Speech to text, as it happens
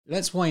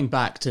Let's wind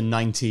back to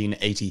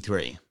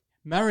 1983.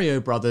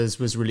 Mario Brothers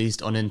was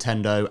released on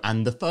Nintendo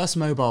and the first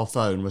mobile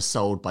phone was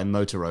sold by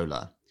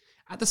Motorola.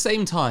 At the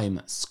same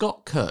time,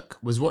 Scott Cook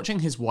was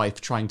watching his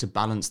wife trying to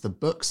balance the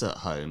books at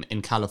home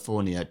in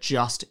California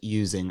just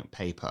using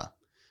paper.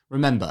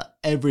 Remember,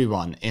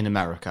 everyone in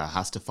America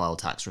has to file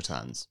tax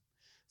returns.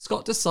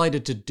 Scott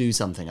decided to do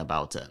something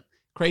about it,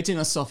 creating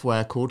a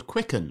software called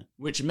Quicken,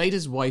 which made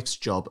his wife's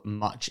job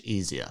much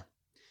easier.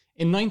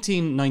 In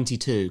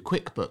 1992,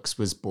 QuickBooks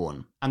was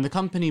born, and the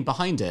company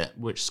behind it,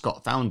 which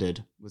Scott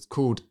founded, was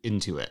called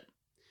Intuit.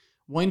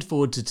 Wind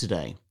forward to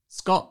today.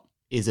 Scott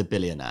is a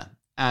billionaire,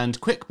 and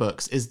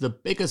QuickBooks is the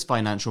biggest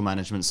financial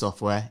management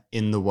software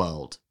in the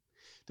world.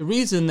 The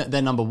reason that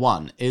they're number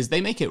one is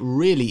they make it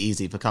really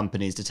easy for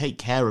companies to take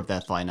care of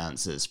their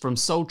finances, from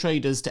sole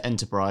traders to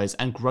enterprise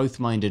and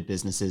growth-minded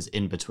businesses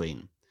in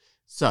between.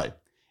 So,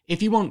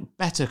 if you want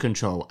better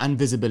control and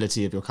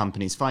visibility of your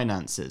company's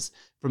finances,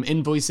 from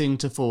invoicing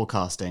to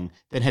forecasting,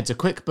 then head to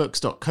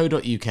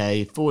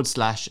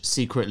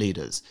quickbooks.co.uk/secret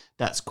leaders.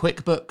 That's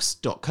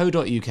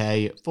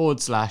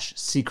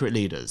quickbooks.co.uk/secret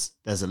leaders.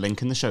 There's a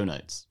link in the show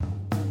notes.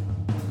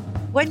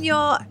 When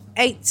you're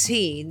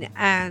 18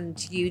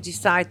 and you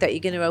decide that you're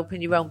going to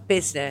open your own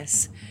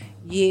business,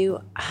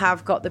 you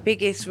have got the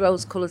biggest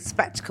rose-coloured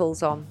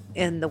spectacles on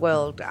in the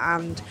world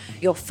and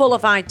you're full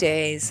of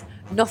ideas.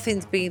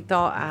 Nothing's being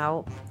thought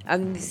out,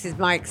 and this is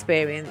my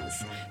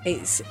experience.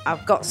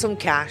 I've got some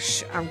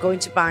cash, I'm going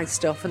to buy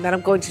stuff, and then I'm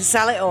going to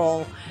sell it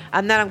all,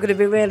 and then I'm going to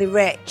be really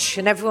rich,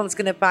 and everyone's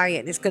going to buy it,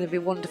 and it's going to be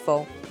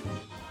wonderful.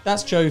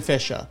 That's Jo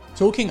Fisher,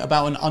 talking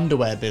about an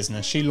underwear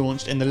business she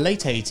launched in the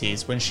late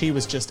 80s when she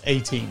was just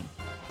 18.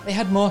 They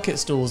had market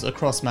stalls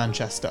across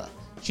Manchester.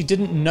 She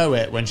didn't know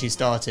it when she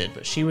started,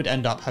 but she would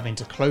end up having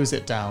to close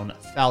it down,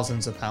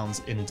 thousands of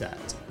pounds in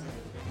debt.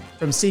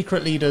 From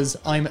Secret Leaders,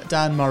 I'm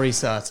Dan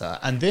Murray-Serter,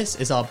 and this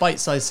is our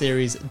bite-sized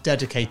series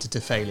dedicated to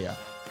failure.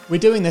 We're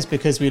doing this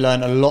because we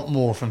learn a lot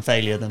more from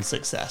failure than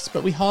success,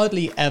 but we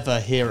hardly ever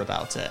hear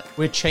about it.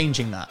 We're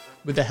changing that,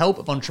 with the help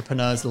of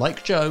entrepreneurs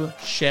like Jo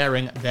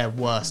sharing their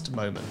worst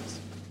moments.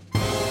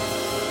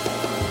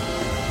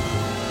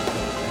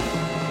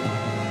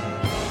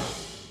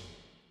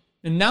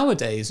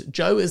 Nowadays,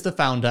 Jo is the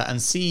founder and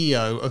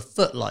CEO of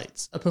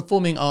Footlights, a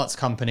performing arts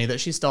company that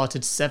she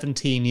started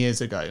 17 years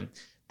ago.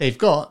 They've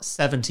got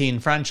 17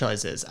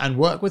 franchises and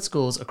work with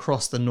schools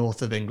across the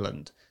north of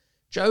England.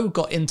 Jo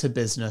got into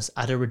business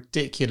at a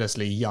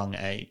ridiculously young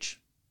age.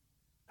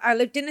 I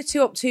lived in a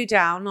 2 up, 2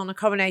 down on a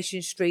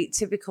Coronation Street,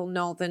 typical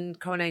northern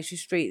Coronation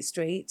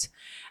Street.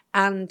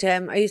 And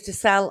I used to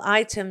sell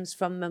items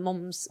from my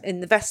mum's in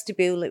the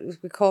vestibule.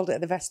 We called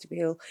it the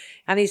vestibule.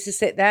 And I used to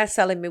sit there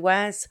selling my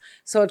wares.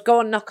 So I'd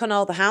go and knock on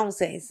all the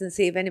houses and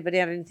see if anybody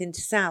had anything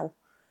to sell.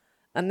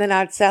 And then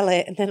I'd sell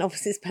it and then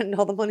obviously spend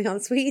all the money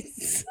on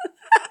sweets.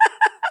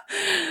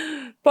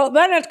 But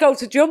then I'd go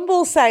to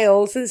jumble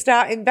sales and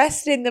start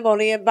investing the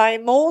money and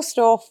buying more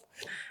stuff.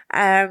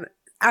 And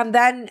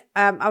then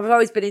I've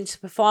always been into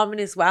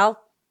performing as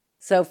well.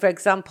 So, for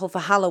example, for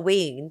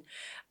Halloween,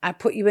 I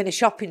put you in a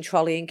shopping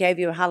trolley and gave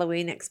you a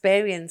Halloween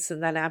experience.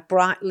 And then I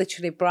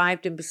literally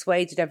bribed and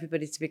persuaded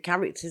everybody to be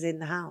characters in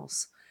the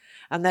house.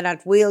 And then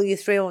I'd wheel you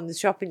through on the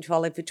shopping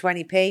trolley for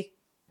 20p.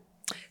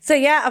 So,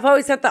 yeah, I've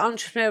always had that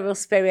entrepreneurial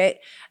spirit.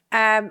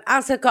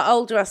 As I got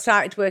older, I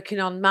started working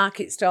on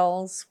market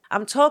stalls. I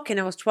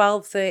was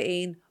 12,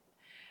 13.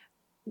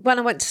 When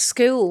I went to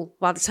school,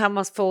 by the time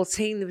I was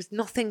 14, there was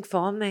nothing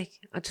for me.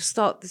 I just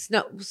thought,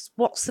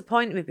 what's the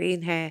point of me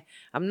being here?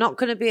 I'm not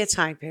going to be a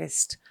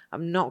typist.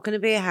 I'm not going to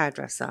be a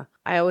hairdresser.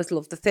 I always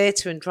loved the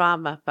theatre and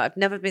drama, but I'd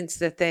never been to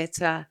the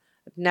theatre.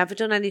 I'd never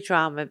done any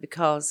drama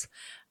because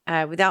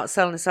without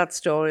selling a sad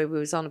story, we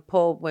was on a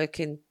poor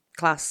working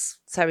class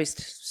Terry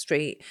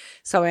Street.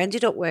 So I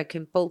ended up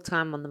working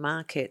full-time on the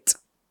market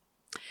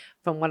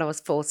from when I was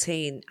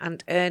 14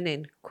 and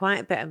earning quite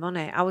a bit of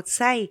money. I would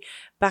say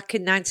back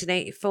in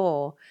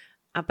 1984,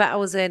 I bet I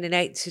was earning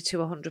 £80 to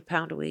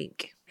 £100 a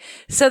week.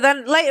 So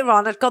then later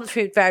on, I'd gone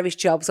through various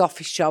jobs,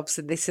 office jobs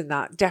and this and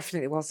that.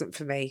 Definitely wasn't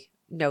for me.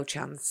 No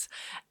chance.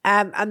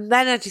 And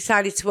then I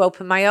decided to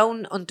open my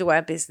own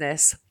underwear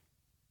business.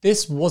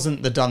 This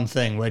wasn't the done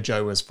thing where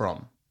Jo was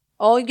from.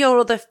 All your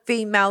other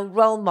female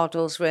role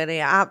models really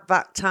at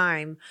that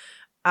time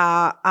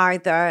are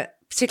either,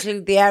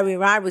 particularly the area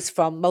I was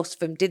from, most of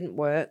them didn't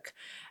work.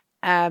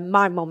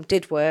 My mum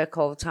did work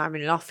all the time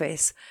in an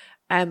office.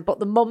 But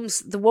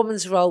the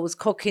woman's role was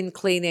cooking,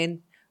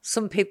 cleaning.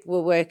 Some people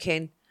were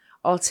working,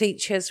 or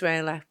teachers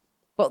really.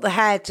 But the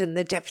head and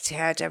the deputy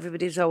head,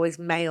 everybody was always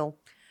male.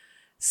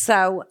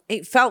 So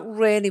it felt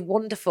really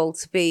wonderful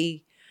to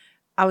be.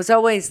 I was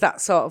always that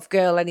sort of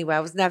girl anyway.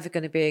 I was never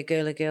going to be a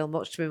girly girl,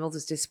 much to my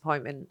mother's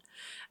disappointment.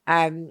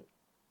 You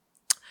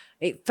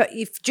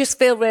just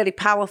feel really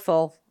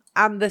powerful.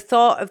 And the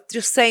thought of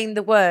just saying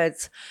the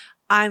words,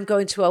 I'm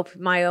going to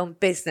open my own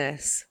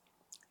business,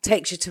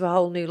 takes you to a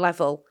whole new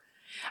level.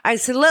 And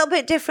it's a little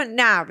bit different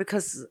now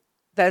because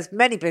there's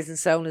many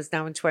business owners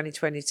now in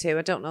 2022.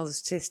 I don't know the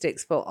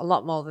statistics, but a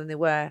lot more than they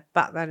were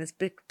back then,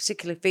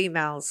 particularly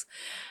females.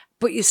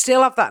 But you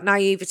still have that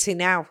naivety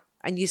now.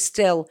 And you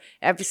still,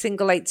 every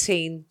single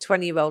 18,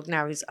 20-year-old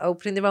now is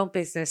opening their own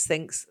business,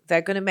 thinks they're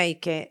going to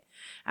make it.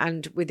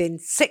 And within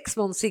 6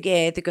 months, a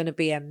year, they're going to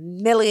be a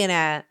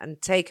millionaire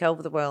and take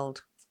over the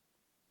world.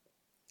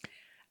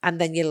 And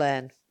then you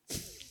learn.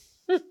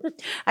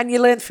 And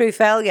you learn through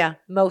failure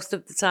most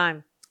of the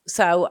time.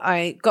 So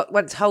I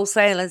went to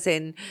wholesalers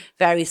in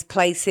various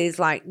places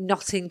like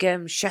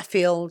Nottingham,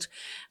 Sheffield.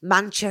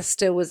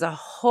 Manchester was a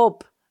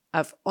hub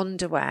of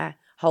underwear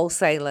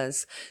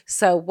wholesalers.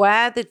 So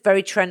where the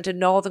very trendy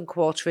Northern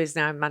Quarter is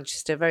now in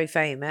Manchester, very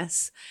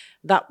famous,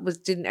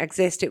 didn't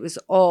exist. It was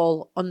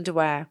all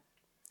underwear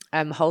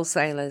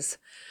wholesalers.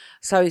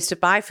 So I used to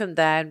buy from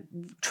there,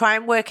 try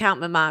and work out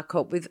my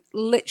markup with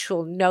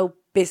literal no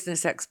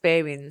business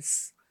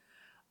experience,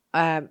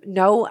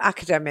 no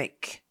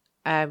academic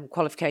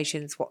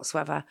qualifications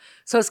whatsoever.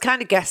 So I was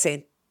kind of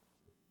guessing.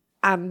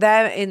 And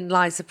therein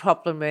lies the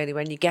problem, really,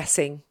 when you're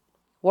guessing.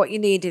 What you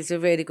need is a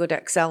really good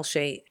Excel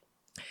sheet.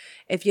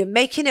 If you're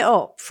making it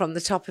up from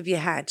the top of your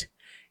head,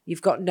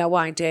 you've got no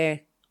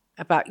idea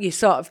about, you're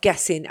sort of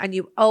guessing. And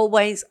you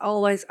always,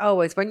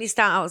 when you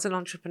start out as an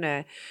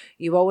entrepreneur,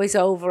 you always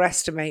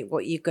overestimate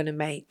what you're going to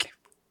make.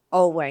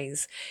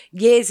 Always.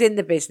 Years in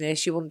the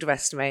business, you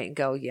underestimate and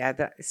go, yeah,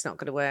 it's not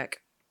going to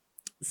work.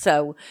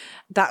 So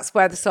that's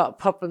where the sort of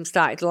problem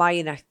started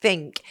lying, I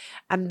think.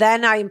 And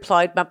then I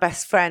employed my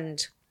best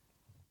friend.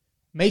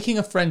 Making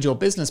a friend your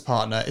business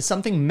partner is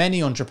something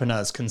many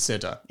entrepreneurs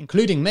consider,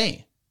 including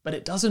me, but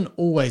it doesn't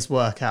always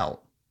work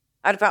out.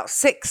 I had about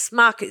 6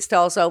 market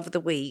stalls over the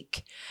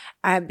week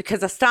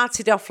because I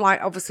started off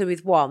obviously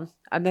with one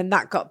and then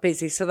that got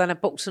busy. So then I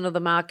booked another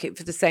market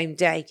for the same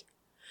day.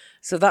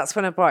 So that's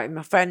when I brought in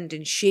my friend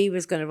and she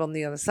was going to run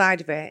the other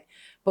side of it,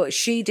 but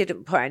she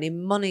didn't put any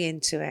money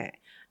into it.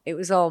 It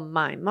was all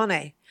my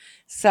money.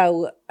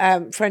 So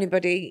for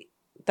anybody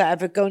that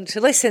ever going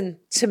to listen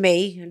to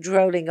me and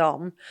rolling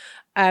on,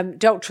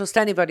 don't trust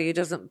anybody who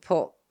doesn't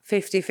put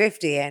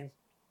 50-50 in.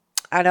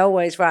 And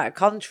always write a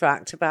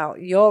contract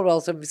about your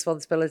roles and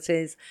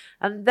responsibilities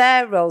and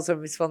their roles and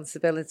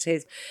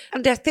responsibilities.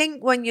 And I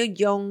think when you're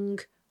young,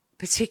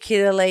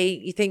 particularly,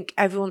 you think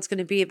everyone's going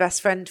to be your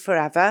best friend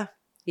forever.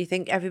 You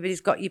think everybody's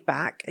got your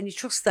back and you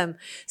trust them.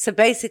 So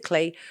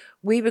basically,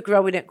 we were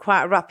growing at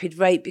quite a rapid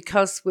rate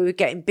because we were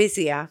getting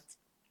busier.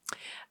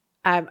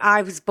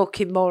 I was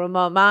booking more and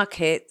more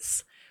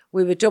markets.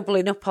 We were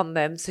doubling up on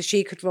them so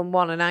she could run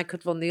one and I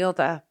could run the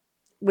other.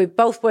 We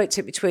both worked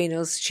it between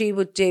us. She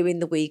would do in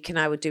the week and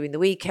I would do in the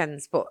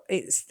weekends. But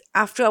it's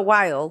after a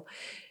while,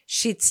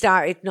 she'd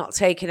started not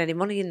taking any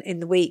money in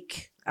the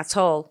week at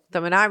all.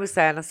 Then when I was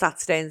there on a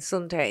Saturday and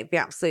Sunday, it'd be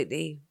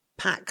absolutely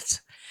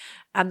packed.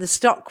 And the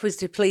stock was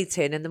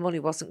depleting and the money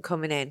wasn't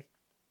coming in.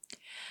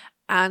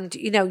 And,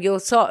 you're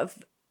sort of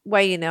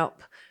weighing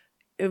up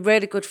a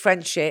really good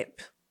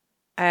friendship,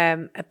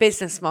 a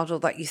business model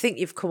that you think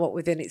you've come up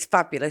with and it's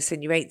fabulous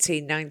and you're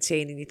 18,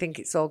 19 and you think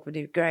it's all going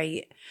to be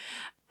great.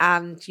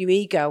 And your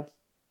ego.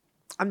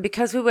 And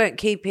because we weren't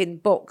keeping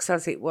books,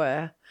 as it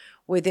were,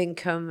 with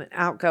income,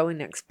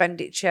 outgoing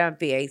expenditure,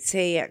 VAT,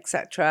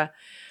 etc.,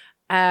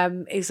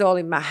 it's all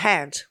in my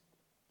head.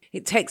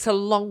 It takes a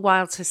long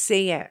while to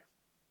see it.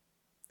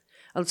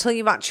 Until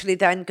you actually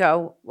then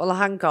go, well,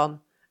 hang on,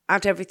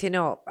 add everything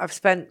up. I've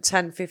spent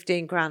 10,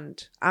 15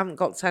 grand. I haven't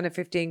got 10 or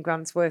 15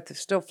 grand's worth of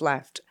stuff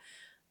left.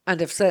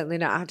 And I've certainly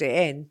not had it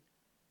in.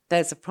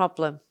 There's a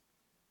problem.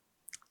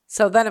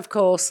 So then, of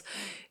course,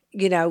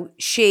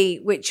 she,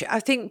 which I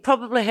think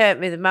probably hurt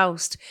me the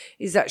most,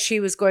 is that she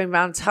was going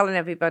around telling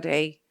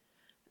everybody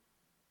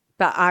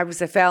that I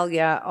was a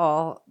failure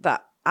or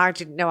that I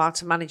didn't know how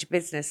to manage a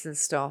business and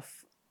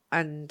stuff.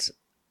 And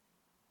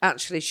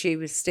actually she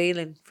was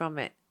stealing from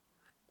it.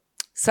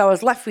 So I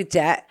was left with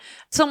debt,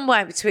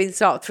 somewhere between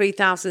sort of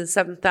 £3,000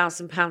 and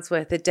 £7,000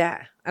 worth of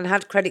debt. And I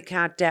had credit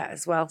card debt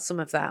as well, some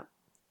of that.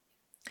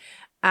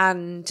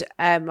 And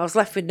I was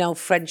left with no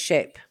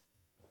friendship.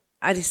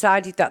 I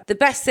decided that the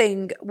best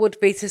thing would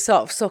be to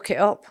sort of suck it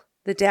up,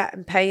 the debt,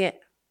 and pay it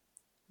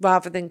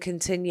rather than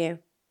continue.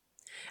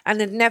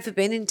 And I'd never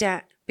been in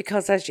debt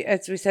because,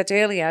 as we said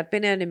earlier, I'd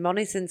been earning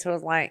money since I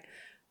was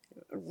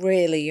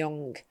really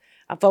young.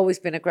 I've always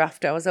been a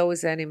grafter. I was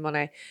always earning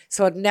money.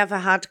 So I'd never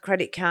had a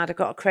credit card. I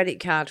got a credit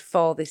card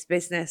for this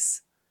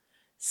business.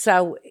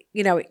 So,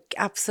 it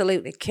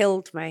absolutely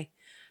killed me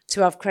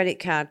to have credit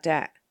card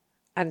debt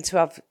and to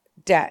have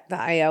debt that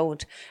I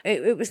owed.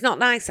 It was not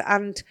nice.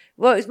 And,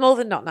 well, it was more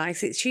than not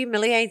nice. It's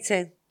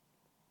humiliating.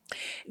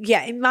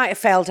 Yeah, it might have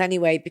failed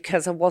anyway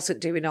because I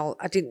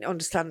didn't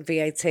understand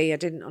VAT. I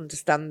didn't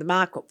understand the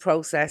markup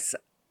process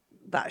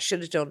that I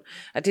should have done.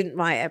 I didn't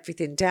write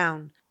everything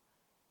down.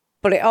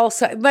 But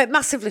it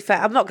massively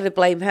failed. I'm not going to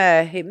blame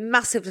her. It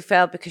massively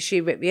failed because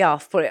she ripped me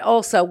off. But it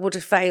also would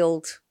have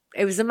failed.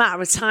 It was a matter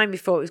of time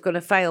before it was going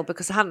to fail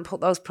because I hadn't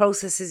put those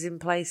processes in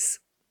place.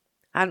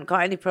 I hadn't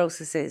got any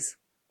processes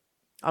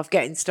of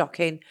getting stock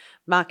in,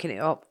 marking it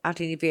up,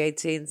 adding your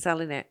VAT and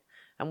selling it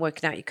and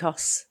working out your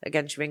costs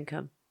against your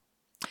income.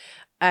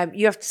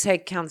 You have to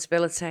take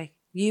accountability.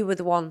 You were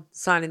the one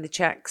signing the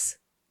checks.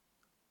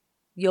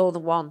 You're the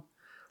one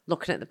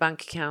looking at the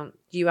bank account.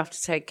 You have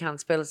to take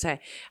accountability.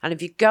 And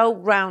if you go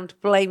round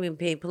blaming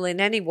people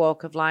in any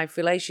walk of life,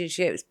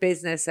 relationships,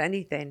 business,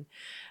 anything,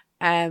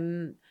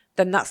 then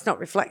that's not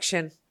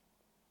reflection.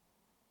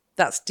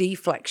 That's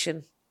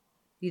deflection.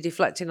 You're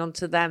deflecting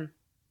onto them.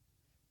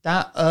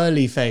 That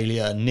early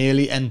failure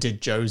nearly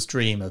ended Jo's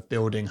dream of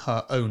building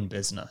her own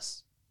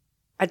business.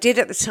 I did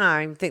at the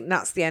time think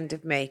that's the end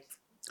of me.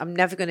 I'm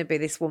never going to be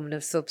this woman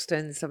of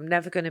substance. I'm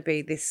never going to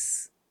be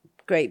this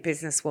great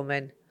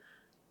businesswoman.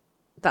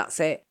 That's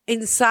it.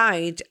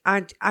 Inside,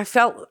 I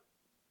felt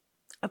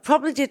I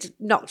probably did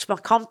knocked my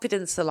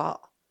confidence a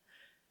lot.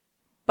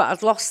 But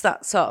I'd lost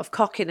that sort of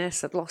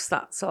cockiness. I'd lost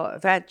that sort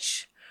of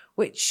edge,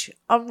 which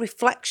on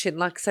reflection,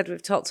 like I said,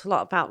 we've talked a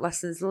lot about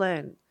lessons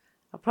learned.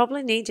 I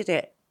probably needed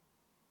it.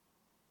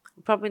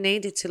 I probably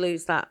needed to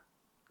lose that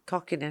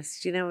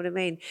cockiness. Do you know what I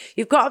mean?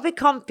 You've got to be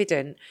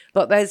confident,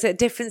 but there's a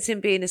difference in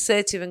being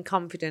assertive and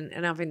confident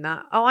and having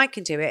that, oh, I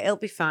can do it, it'll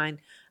be fine.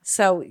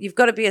 So you've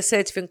got to be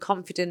assertive and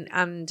confident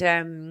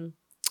and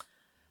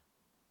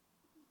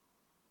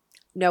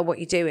know what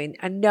you're doing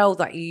and know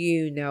that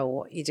you know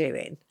what you're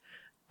doing,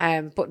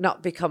 but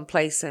not be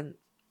complacent.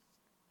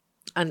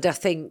 And I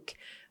think,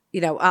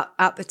 you know,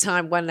 at the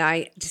time when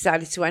I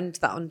decided to end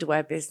that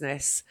underwear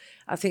business,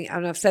 I think,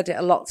 and I've said it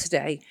a lot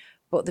today,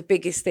 but the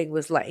biggest thing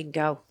was letting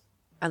go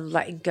and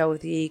letting go of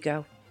the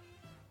ego.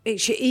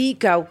 It's your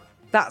ego.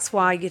 That's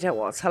why you don't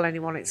want to tell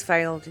anyone it's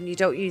failed, and you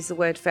don't use the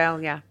word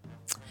failure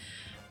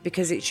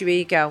because it's your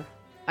ego.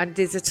 And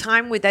there's a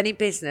time with any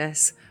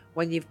business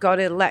when you've got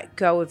to let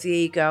go of the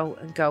ego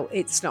and go,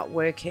 it's not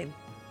working.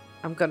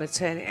 I'm going to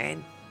turn it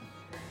in.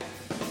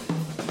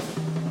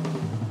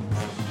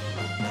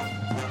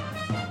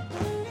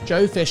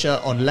 Jo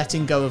Fisher on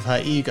letting go of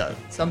her ego,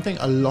 something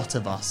a lot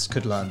of us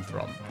could learn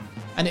from.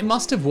 And it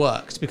must have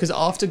worked, because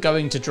after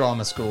going to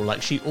drama school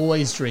like she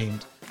always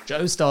dreamed,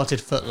 Jo started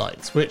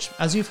Footlights, which,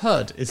 as you've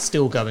heard, is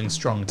still going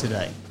strong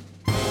today.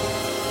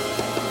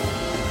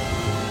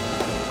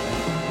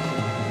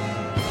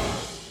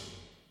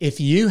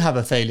 If you have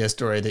a failure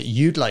story that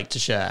you'd like to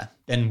share,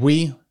 then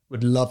we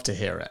would love to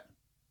hear it.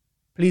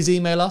 Please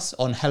email us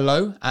on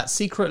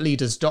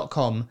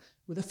hello@secretleaders.com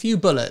with a few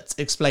bullets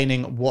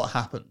explaining what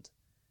happened.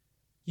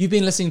 You've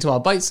been listening to our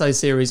bite-sized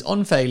series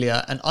on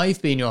failure, and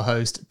I've been your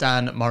host,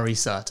 Dan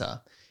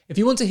Murray-Serter. If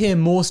you want to hear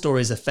more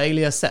stories of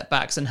failure,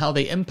 setbacks, and how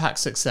they impact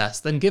success,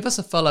 then give us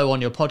a follow on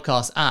your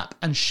podcast app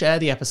and share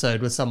the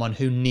episode with someone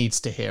who needs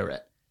to hear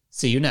it.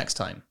 See you next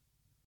time.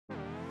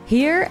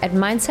 Here at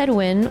Mindset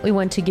Win, we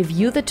want to give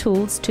you the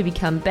tools to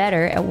become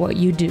better at what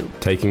you do.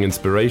 Taking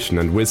inspiration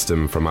and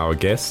wisdom from our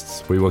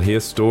guests, we will hear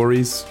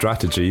stories,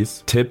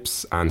 strategies,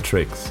 tips, and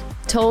tricks.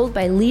 Told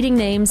by leading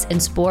names in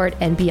sport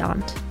and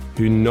beyond,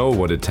 who know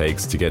what it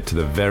takes to get to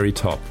the very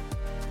top.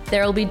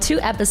 There will be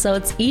 2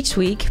 episodes each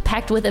week,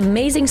 packed with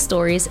amazing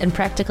stories and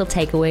practical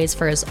takeaways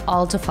for us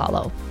all to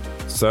follow.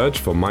 Search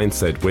for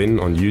Mindset Win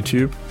on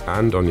YouTube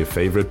and on your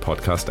favorite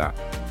podcast app.